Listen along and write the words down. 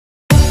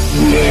On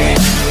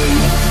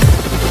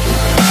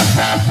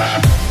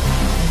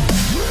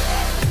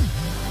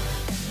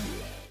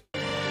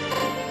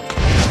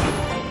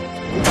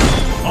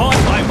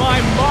by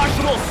my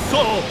martial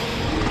soul,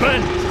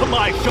 bent to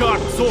my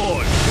sharp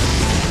sword.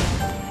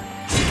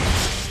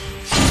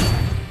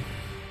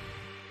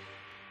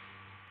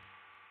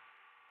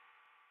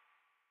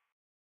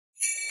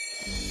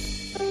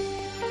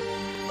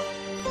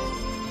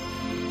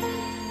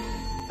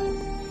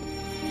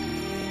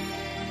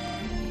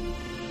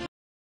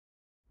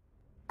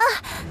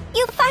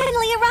 You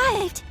finally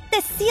arrived!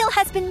 The seal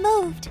has been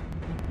moved.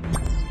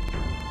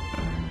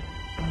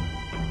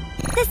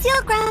 The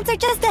seal grounds are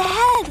just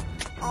ahead.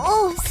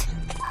 Oh,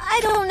 I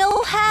don't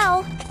know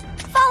how.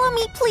 Follow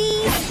me,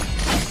 please.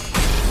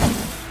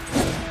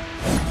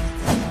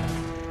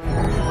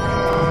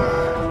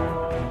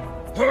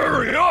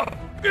 Hurry up!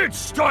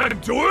 It's time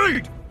to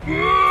eat!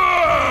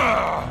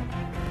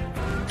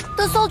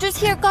 The soldiers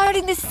here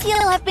guarding the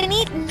seal have been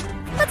eaten.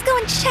 Let's go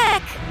and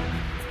check.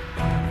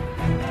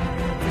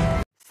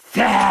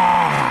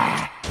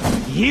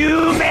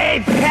 You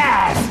may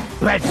pass,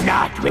 but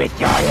not with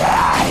your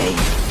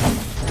life.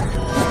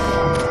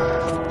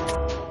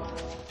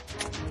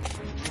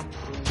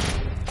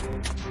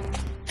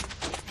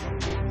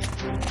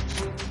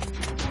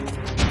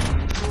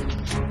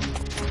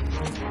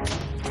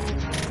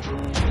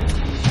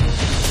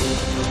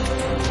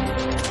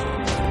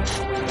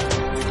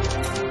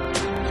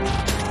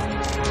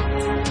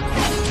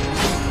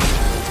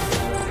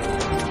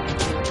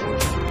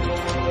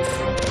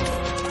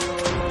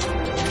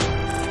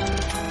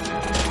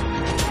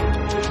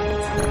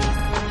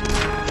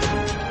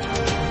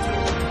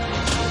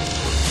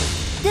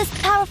 This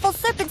powerful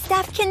serpent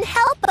staff can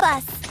help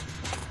us.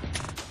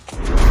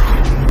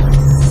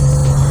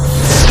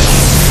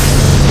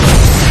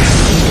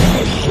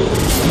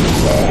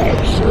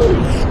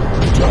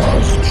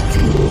 Dust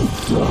to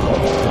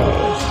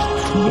dust.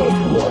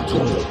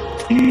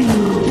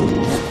 Immortal.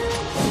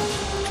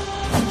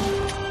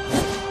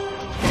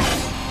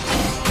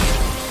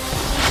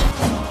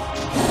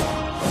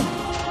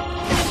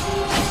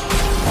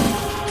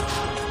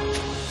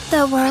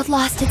 The world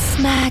lost its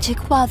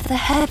magic while the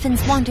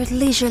heavens wandered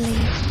leisurely.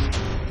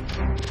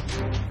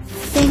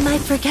 They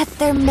might forget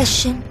their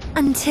mission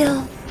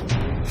until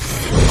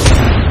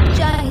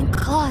giant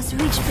claws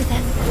reached for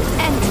them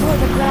and tore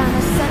the ground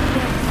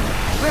asunder.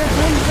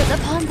 Revenge was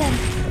upon them,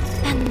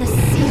 and the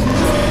sea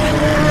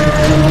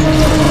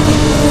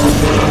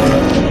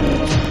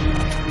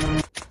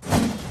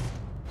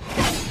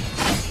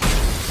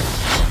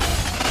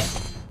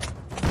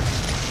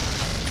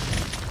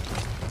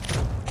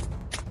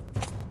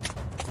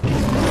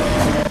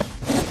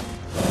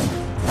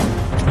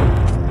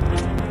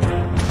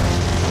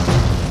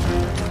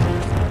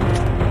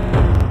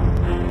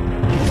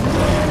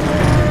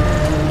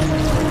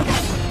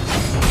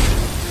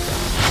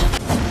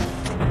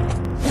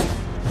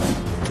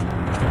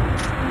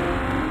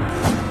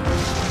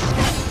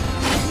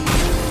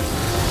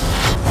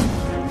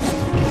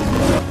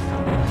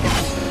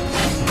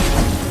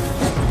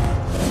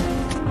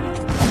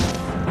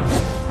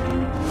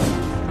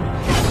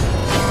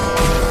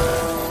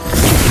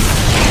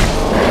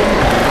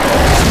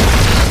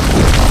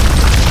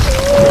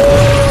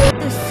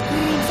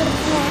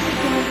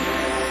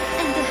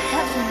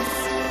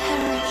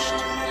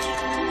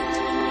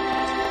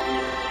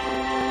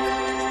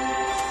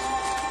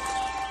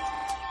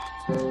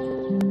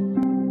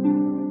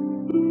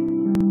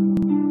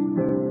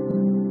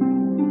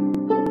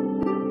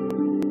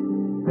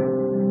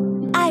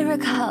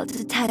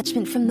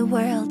detachment from the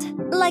world,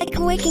 like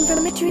waking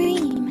from a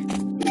dream.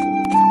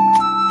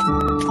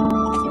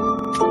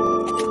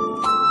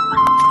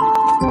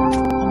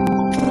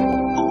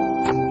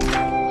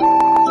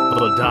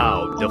 The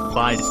Tao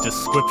defies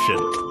description,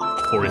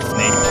 for its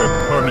nature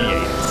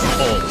permeates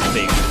all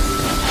things.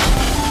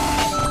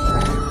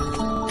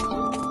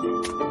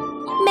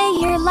 May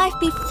your life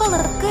be full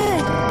of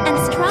good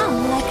and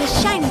strong like a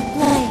shining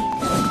blade.